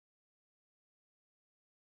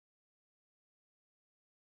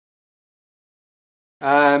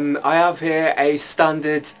I have here a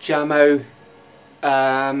standard Jamo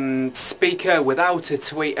speaker without a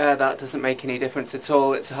tweeter. That doesn't make any difference at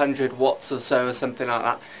all. It's 100 watts or so or something like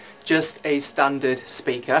that. Just a standard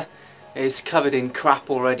speaker. It's covered in crap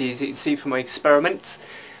already, as you can see from my experiments.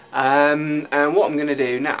 And what I'm going to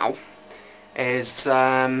do now is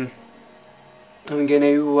I'm going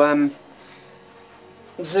to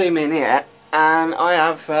zoom in here, and I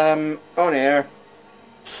have on here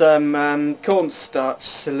some cornstarch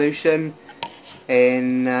solution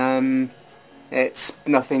in it's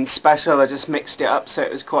nothing special. I just mixed it up so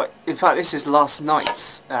it was quite, in fact this is last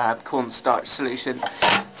night's cornstarch solution,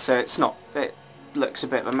 so it looks a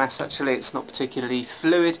bit of a mess actually. It's not particularly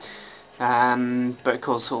fluid, but of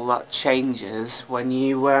course all that changes when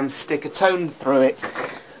you stick a tone through it.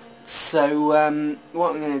 So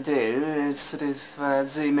what I'm going to do is sort of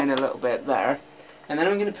zoom in a little bit there, and then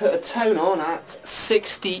I'm going to put a tone on at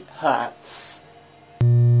 60 Hertz.